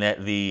in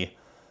that the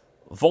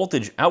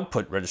voltage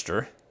output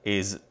register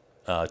is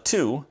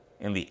 2,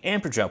 and the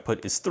amperage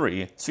output is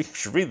 3, so you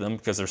should read them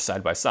because they're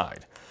side by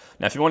side.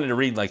 Now, if you wanted to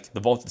read like the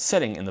voltage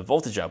setting and the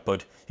voltage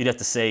output, you'd have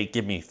to say,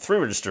 give me 3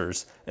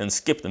 registers and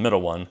skip the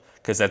middle one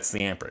because that's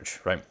the amperage,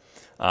 right?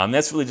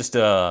 That's really just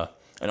an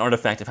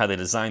artifact of how they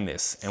designed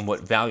this and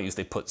what values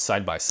they put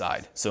side by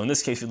side. So in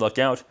this case, you luck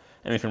out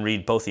and you can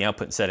read both the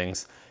output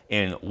settings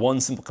in one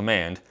simple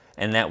command,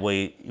 and that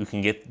way you can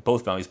get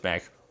both values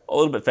back a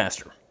little bit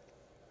faster.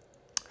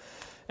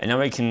 And now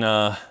we can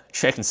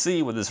check and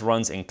see whether this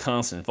runs in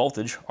constant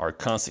voltage or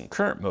constant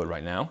current mode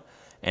right now.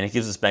 And it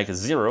gives us back a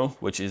 0,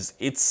 which is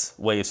its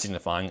way of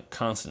signifying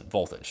constant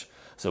voltage.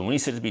 So when we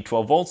set it to be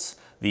 12 volts,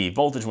 the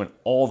voltage went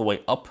all the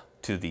way up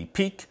to the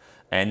peak,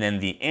 and then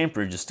the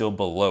amperage is still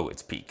below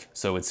its peak.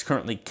 So it's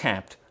currently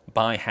capped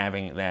by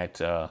having that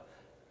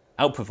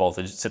output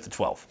voltage set to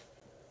 12.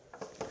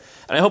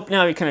 And I hope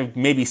now you're kind of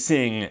maybe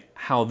seeing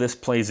how this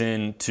plays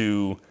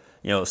into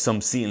some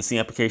CNC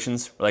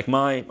applications. Like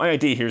my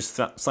idea here is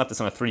slap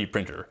this on a 3D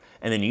printer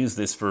and then use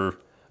this for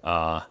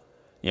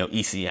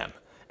ECM.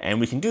 And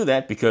we can do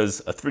that because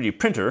a 3D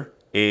printer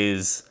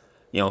is,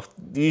 you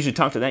usually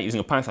talk to that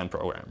using a Python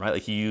program, right?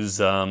 Like you use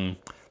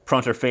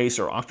Pronterface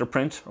or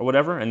Octoprint or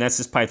whatever, and that's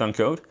just Python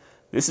code.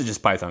 This is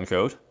just Python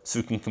code, so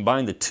we can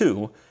combine the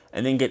two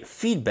and then get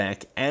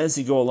feedback as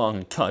you go along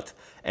and cut,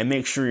 and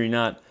make sure you're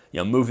not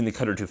moving the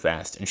cutter too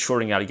fast and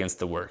shorting out against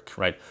the work,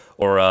 right?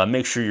 Or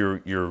make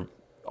sure you're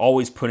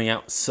always putting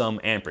out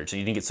some amperage, so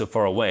you didn't get so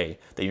far away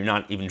that you're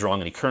not even drawing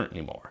any current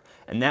anymore.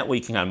 And that way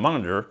you can kind of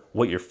monitor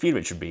what your feed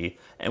rate should be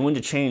and when to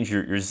change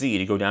your Z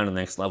to go down to the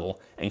next level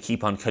and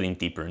keep on cutting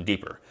deeper and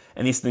deeper.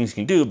 And these things you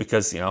can do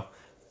because,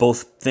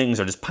 both things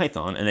are just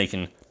Python and they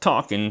can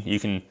talk, and you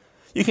can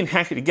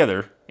hack it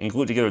together and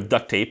glue it together with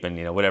duct tape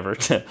and, whatever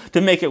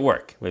to make it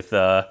work with,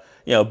 a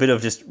bit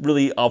of just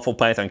really awful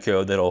Python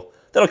code that'll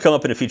come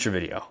up in a future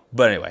video.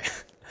 But anyway,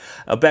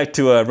 back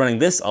to running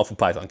this awful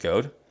Python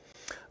code.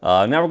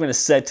 Now we're going to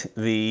set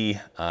the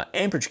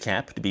amperage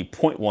cap to be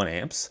 0.1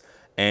 amps.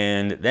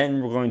 and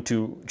then we're going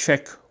to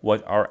check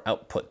what our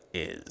output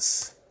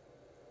is.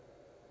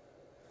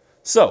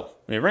 So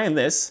when we ran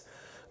this,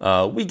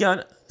 we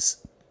got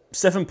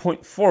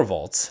 7.4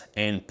 volts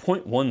and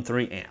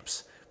 0.13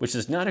 amps, which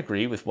does not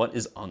agree with what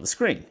is on the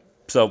screen.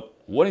 So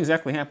what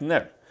exactly happened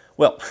there?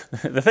 Well,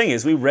 the thing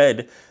is, we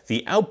read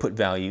the output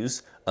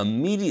values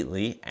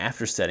immediately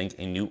after setting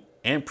a new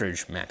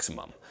amperage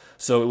maximum.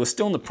 So it was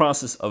still in the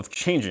process of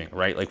changing,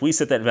 right? Like we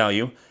set that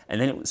value and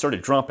then it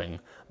started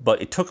dropping,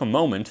 but it took a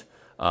moment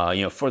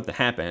for it to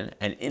happen.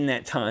 And in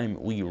that time,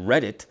 we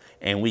read it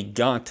and we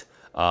got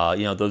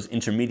those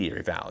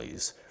intermediary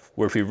values,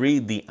 where if we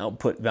read the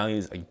output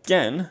values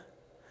again,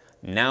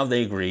 now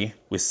they agree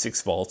with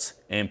 6 volts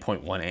and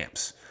 0.1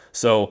 amps.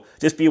 So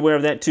just be aware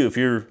of that too. If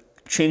you're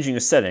changing a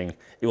setting,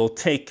 it will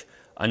take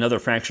another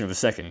fraction of a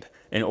second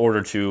in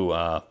order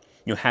to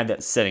have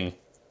that setting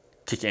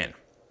kick in.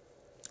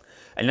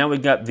 And now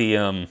we've got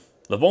the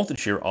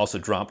voltage here also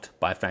dropped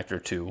by a factor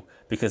of 2,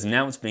 because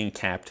now it's being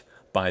capped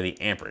by the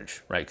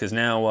amperage, right? Because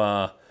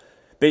now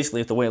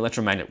basically the way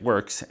electromagnet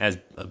works as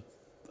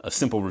a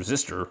simple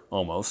resistor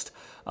almost,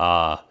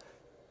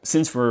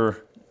 since we're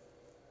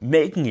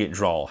making it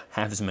draw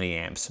half as many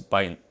amps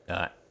by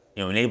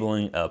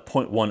enabling a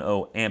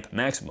 0.10 amp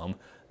maximum,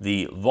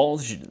 the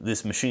voltage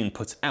this machine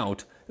puts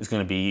out is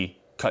going to be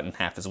cut in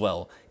half as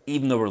well,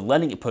 even though we're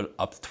letting it put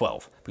up to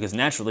 12, because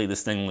naturally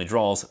this thing only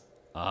draws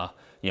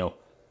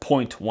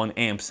 0.1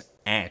 amps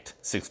at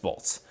 6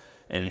 volts.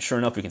 And sure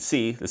enough, we can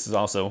see this is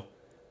also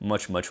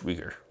much, much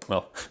weaker.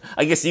 Well,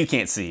 I guess you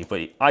can't see,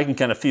 but I can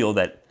kind of feel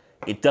that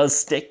it does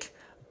stick,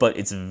 but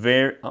it's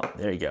very, oh,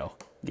 there you go.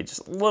 Get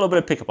just a little bit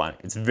of pickup on it.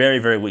 It's very,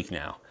 very weak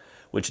now,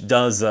 which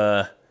does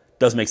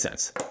make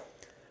sense.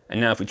 And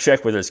now if we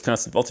check whether it's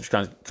constant voltage,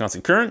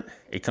 constant current,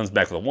 it comes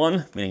back with a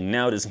 1, meaning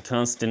now it is in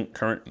constant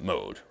current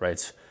mode,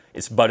 right?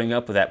 It's butting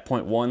up with that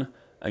 0.1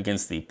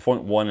 against the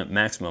 0.1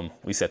 maximum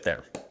we set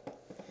there.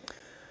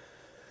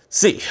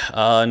 See,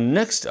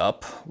 next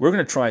up, we're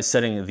going to try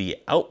setting the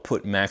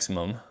output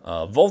maximum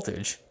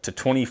voltage to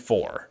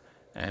 24,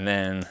 and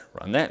then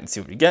run that and see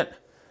what we get.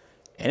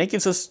 And it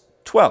gives us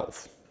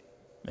 12.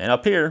 And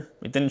up here,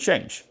 it didn't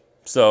change.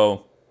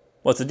 So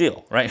what's the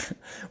deal, right?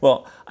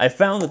 Well, I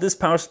found that this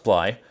power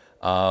supply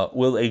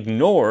will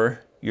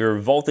ignore your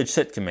voltage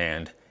set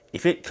command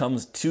if it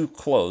comes too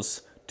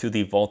close to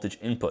the voltage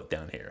input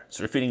down here.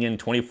 So we're feeding in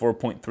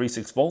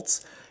 24.36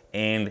 volts,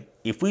 and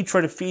if we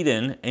try to feed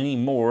in any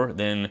more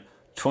than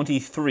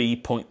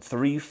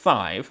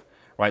 23.35,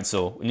 right,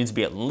 so it needs to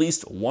be at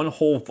least 1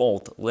 whole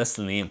volt less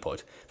than the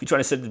input. If you try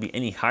to set it to be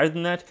any higher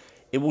than that,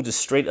 it will just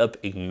straight up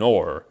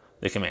ignore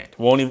the command.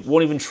 Won't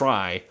even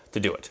try to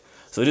do it.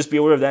 So just be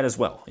aware of that as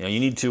well. You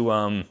need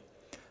to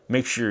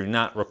make sure you're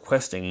not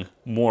requesting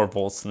more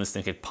volts than this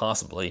thing could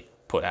possibly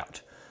put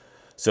out.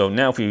 So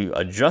now if we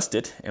adjust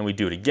it and we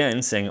do it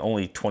again, saying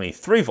only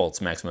 23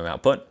 volts maximum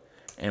output,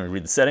 and we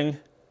read the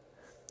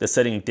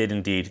setting did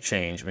indeed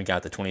change, and we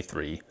got the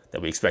 23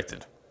 that we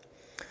expected.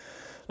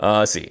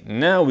 Let's see,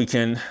 now we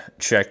can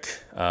check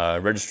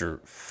register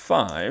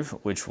 5,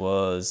 which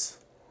was,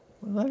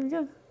 what was that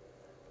again?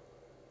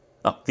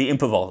 Oh, the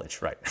input voltage,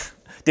 right.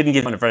 Didn't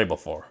give it a variable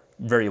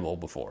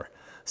before.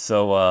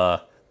 So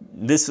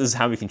this is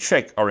how we can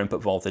check our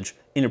input voltage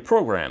in a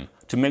program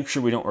to make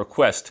sure we don't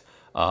request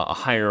a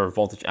higher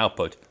voltage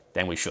output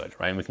than we should,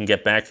 right? And we can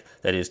get back,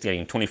 that is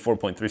getting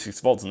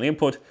 24.36 volts in the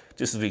input,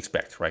 just as we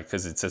expect, right?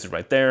 Because it says it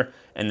right there,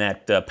 and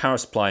that power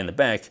supply in the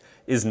back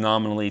is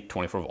nominally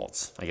 24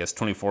 volts. I guess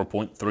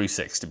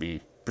 24.36 to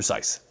be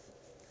precise.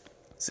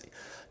 Let's see.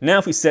 Now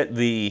if we set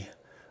the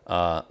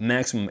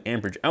maximum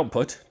amperage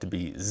output to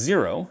be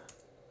 0,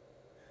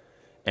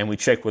 and we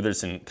check whether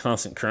it's in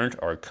constant current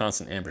or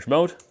constant amperage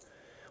mode,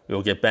 we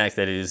will get back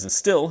that it is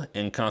still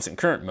in constant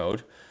current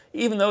mode,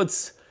 even though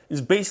it's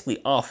basically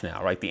off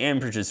now, right? The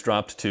amperage is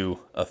dropped to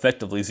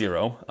effectively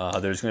 0.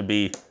 There's going to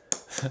be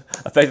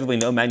effectively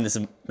no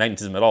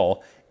magnetism at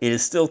all. It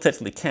is still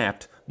technically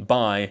capped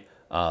by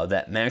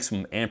that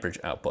maximum amperage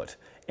output.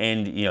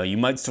 And you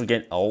might still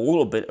get a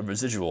little bit of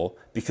residual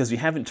because we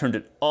haven't turned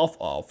it off.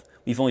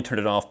 We've only turned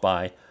it off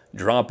by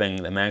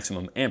dropping the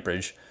maximum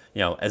amperage,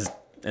 as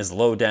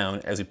low down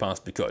as we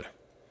possibly could.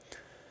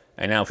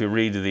 And now if we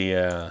read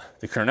the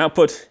current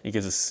output, it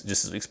gives us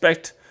just as we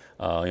expect,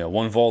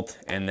 1 volt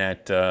and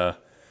that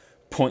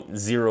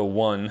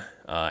 0.01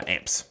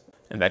 amps.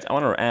 In fact, I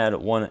want to add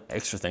one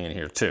extra thing in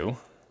here too.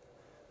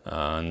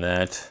 And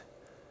that,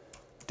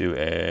 do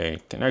a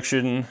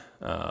connection,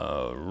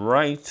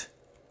 right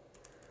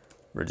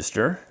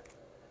register,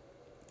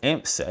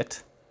 amp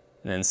set,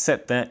 and then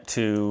set that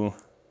to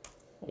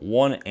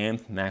 1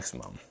 amp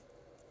maximum.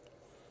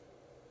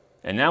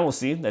 And now we'll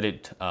see that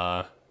it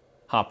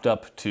hopped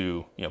up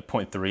to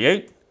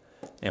 0.38.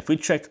 And if we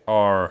check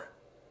our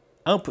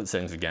output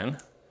settings again,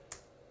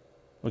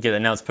 we get that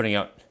now it's putting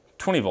out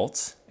 20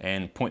 volts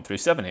and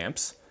 0.37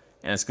 amps,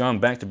 and it's gone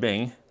back to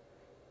being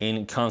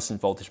in constant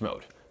voltage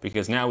mode,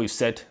 because now we've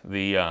set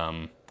the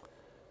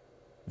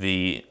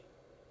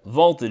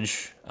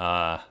voltage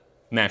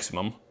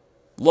maximum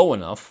low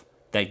enough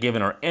that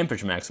given our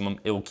amperage maximum,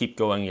 it will keep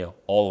going, you know,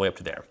 all the way up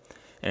to there.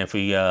 And if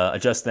we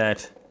adjust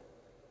that,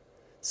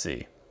 let's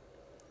see,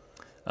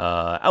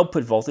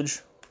 output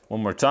voltage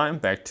one more time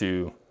back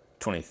to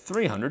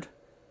 2300,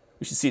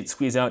 we should see it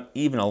squeeze out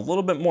even a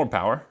little bit more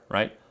power,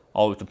 right?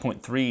 All the way to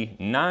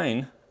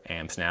 0.39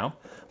 amps now,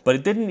 but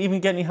it didn't even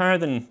get any higher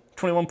than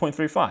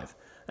 21.35.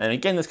 And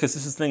again, that's because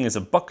this thing is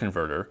a buck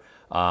converter,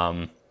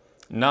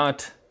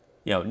 not,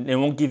 you know, it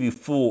won't give you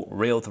full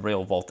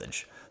rail-to-rail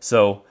voltage.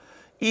 So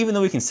even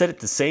though we can set it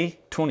to say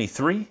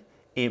 23,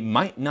 it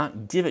might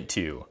not give it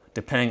to you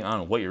depending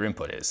on what your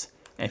input is.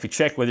 And if you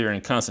check whether you're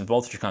in constant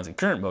voltage or constant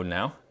current mode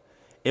now,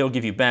 it'll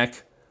give you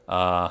back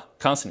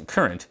constant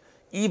current,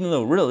 even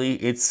though really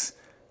it's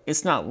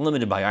not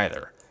limited by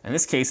either. In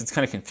this case, it's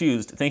kind of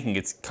confused, thinking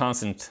it's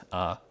constant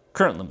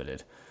current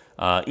limited,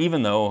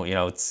 even though, you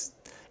know,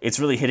 it's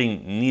really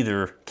hitting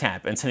neither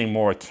cap, and it's hitting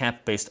more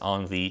cap based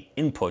on the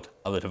input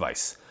of the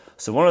device.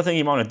 So one other thing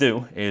you want to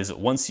do is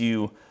once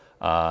you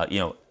you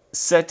know,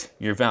 set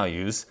your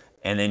values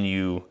and then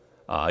you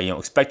you know,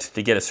 expect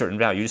to get a certain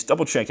value, just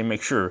double check and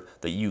make sure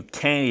that you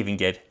can even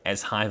get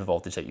as high of a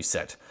voltage that you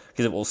set,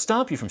 because it will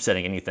stop you from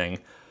setting anything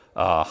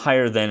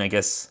higher than, I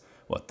guess,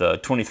 what, the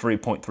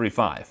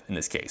 23.35 in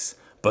this case.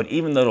 But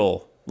even though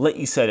it'll let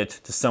you set it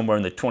to somewhere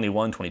in the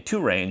 21, 22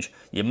 range,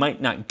 you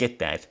might not get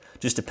that,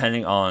 just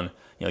depending on,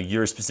 you know,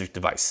 your specific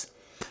device.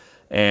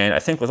 And I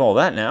think with all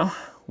that now,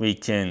 we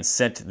can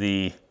set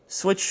the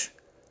switch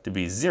to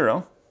be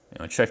 0. You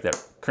know, check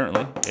that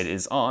currently it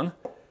is on,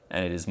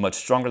 and it is much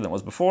stronger than it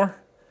was before.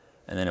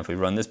 And then if we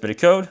run this bit of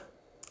code,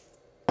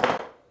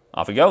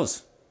 off it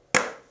goes.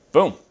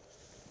 Boom.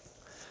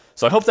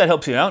 So I hope that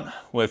helps you out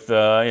with you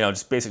know,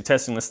 just basic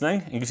testing this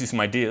thing and gives you some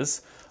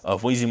ideas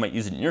of ways you might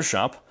use it in your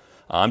shop.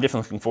 I'm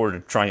definitely looking forward to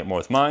trying it more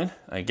with mine,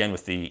 again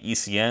with the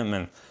ECM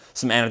and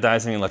some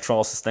anodizing and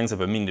electrolysis things I've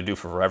been meaning to do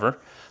for forever.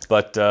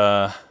 But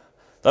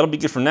that'll be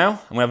good for now. I'm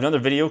going to have another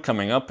video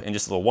coming up in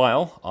just a little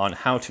while on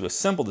how to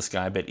assemble this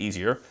guy a bit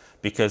easier,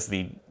 because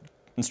the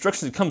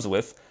instructions it comes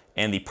with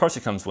and the parts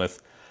it comes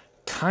with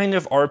kind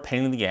of are a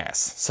pain in the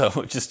ass.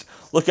 So just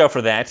look out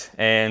for that,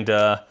 and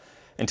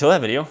until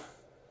that video,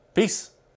 peace.